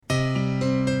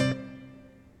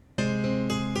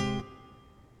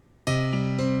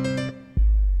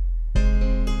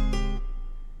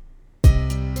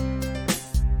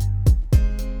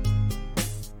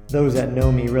Those that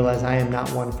know me realize I am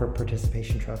not one for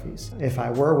participation trophies. If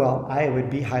I were, well, I would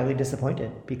be highly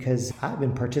disappointed because I've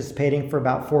been participating for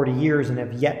about 40 years and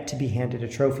have yet to be handed a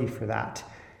trophy for that.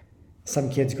 Some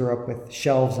kids grow up with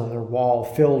shelves on their wall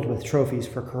filled with trophies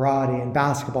for karate and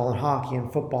basketball and hockey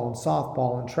and football and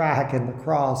softball and track and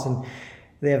lacrosse, and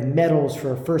they have medals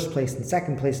for first place and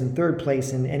second place and third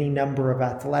place in any number of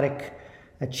athletic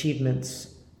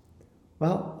achievements.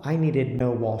 Well, I needed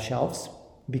no wall shelves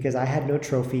because I had no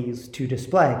trophies to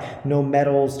display, no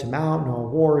medals to mount, no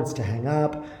awards to hang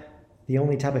up. The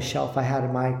only type of shelf I had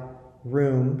in my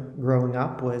room growing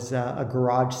up was a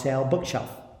garage sale bookshelf.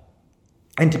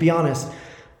 And to be honest,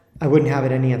 I wouldn't have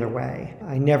it any other way.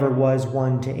 I never was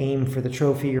one to aim for the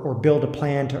trophy or build a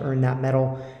plan to earn that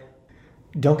medal.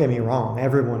 Don't get me wrong,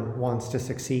 everyone wants to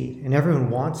succeed, and everyone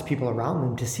wants people around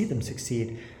them to see them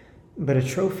succeed. But a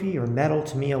trophy or medal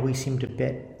to me always seemed a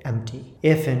bit empty.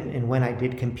 If and when I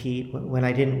did compete, when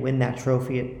I didn't win that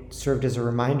trophy, it served as a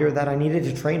reminder that I needed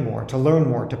to train more, to learn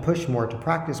more, to push more, to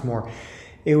practice more.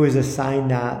 It was a sign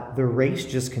that the race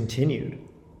just continued.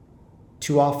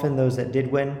 Too often, those that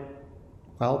did win,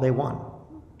 well, they won.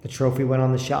 The trophy went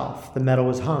on the shelf, the medal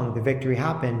was hung, the victory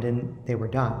happened, and they were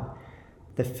done.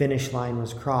 The finish line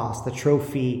was crossed. The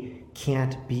trophy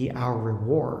can't be our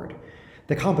reward.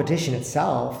 The competition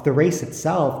itself, the race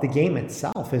itself, the game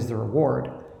itself is the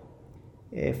reward.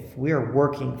 If we are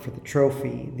working for the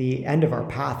trophy, the end of our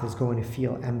path is going to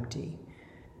feel empty.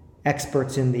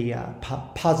 Experts in the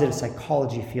positive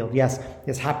psychology field, yes,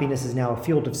 happiness is now a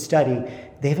field of study.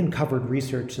 They've uncovered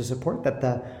research to support that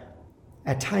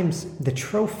at times the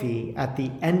trophy at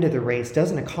the end of the race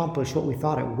doesn't accomplish what we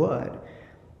thought it would.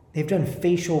 They've done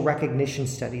facial recognition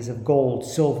studies of gold,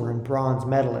 silver, and bronze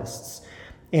medalists.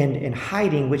 And in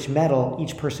hiding which medal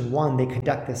each person won, they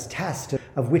conduct this test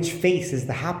of which face is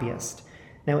the happiest.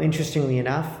 Now, interestingly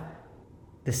enough,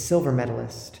 the silver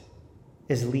medalist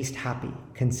is least happy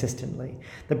consistently.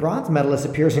 The bronze medalist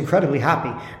appears incredibly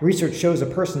happy. Research shows a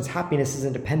person's happiness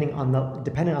isn't dependent on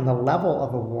the level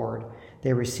of award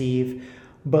they receive.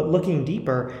 But looking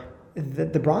deeper,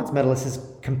 the bronze medalist is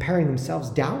comparing themselves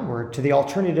downward to the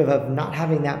alternative of not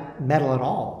having that medal at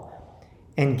all.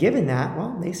 And given that,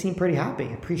 well, they seem pretty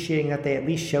happy, appreciating that they at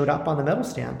least showed up on the medal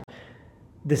stand.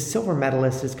 The silver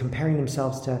medalist is comparing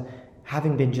themselves to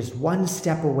having been just one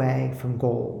step away from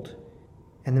gold.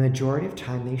 And the majority of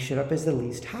time, they showed up as the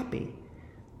least happy.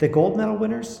 The gold medal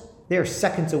winners, they are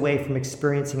seconds away from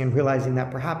experiencing and realizing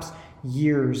that perhaps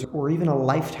years or even a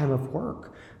lifetime of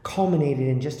work culminated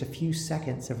in just a few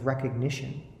seconds of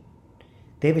recognition.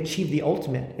 They've achieved the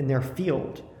ultimate in their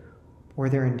field or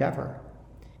their endeavor.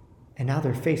 And now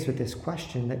they're faced with this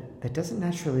question that doesn't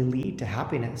naturally lead to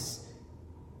happiness.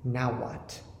 Now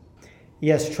what?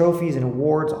 Yes, trophies and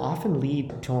awards often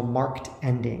lead to a marked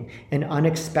ending, an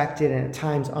unexpected and at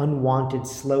times unwanted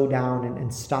slowdown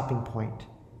and stopping point.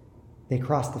 They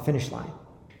cross the finish line.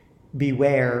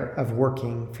 Beware of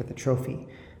working for the trophy.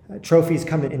 Trophies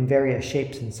come in various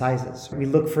shapes and sizes. We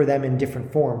look for them in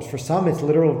different forms. For some, it's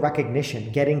literal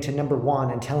recognition, getting to number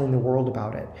one and telling the world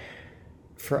about it.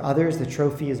 For others, the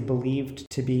trophy is believed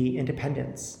to be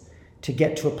independence, to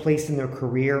get to a place in their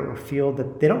career or field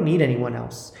that they don't need anyone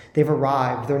else. They've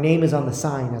arrived. Their name is on the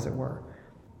sign, as it were.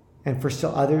 And for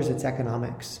still others, it's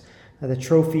economics. The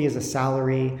trophy is a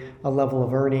salary, a level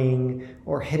of earning,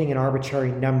 or hitting an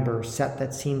arbitrary number set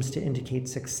that seems to indicate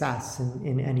success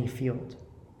in any field.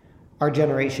 Our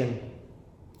generation,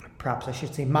 perhaps I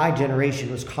should say my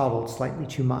generation, was coddled slightly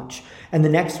too much. And the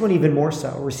next one even more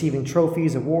so, receiving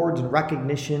trophies, awards, and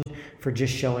recognition for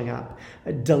just showing up.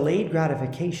 Delayed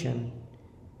gratification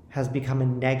has become a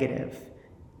negative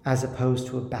as opposed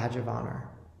to a badge of honor.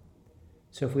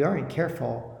 So if we aren't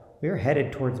careful, we are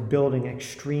headed towards building an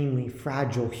extremely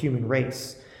fragile human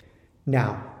race.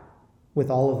 Now,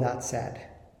 with all of that said,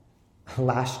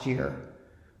 last year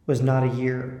was not a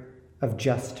year of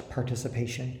just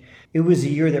participation. It was a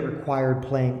year that required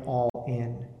playing all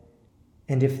in.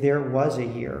 And if there was a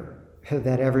year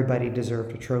that everybody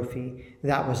deserved a trophy,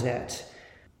 that was it.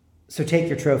 So take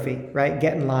your trophy, right?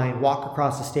 Get in line, walk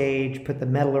across the stage, put the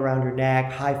medal around your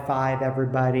neck, high five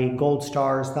everybody, gold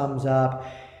stars, thumbs up.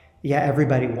 Yeah,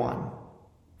 everybody won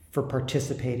for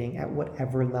participating at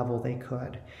whatever level they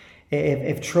could.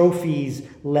 If trophies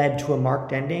led to a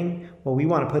marked ending, well, we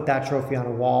want to put that trophy on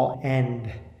a wall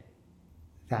and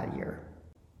that year.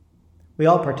 We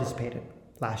all participated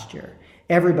last year.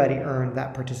 Everybody earned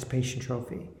that participation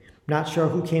trophy. Not sure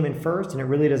who came in first, and it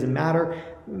really doesn't matter.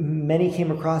 Many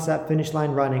came across that finish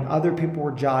line running. Other people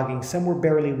were jogging. Some were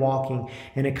barely walking,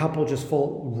 and a couple just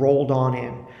full rolled on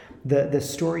in. The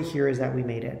story here is that we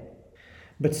made it.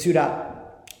 But suit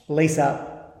up, lace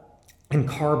up, and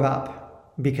carb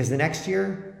up, because the next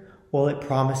year, well, it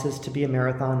promises to be a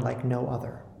marathon like no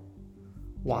other.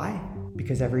 Why?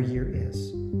 Because every year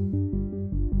is.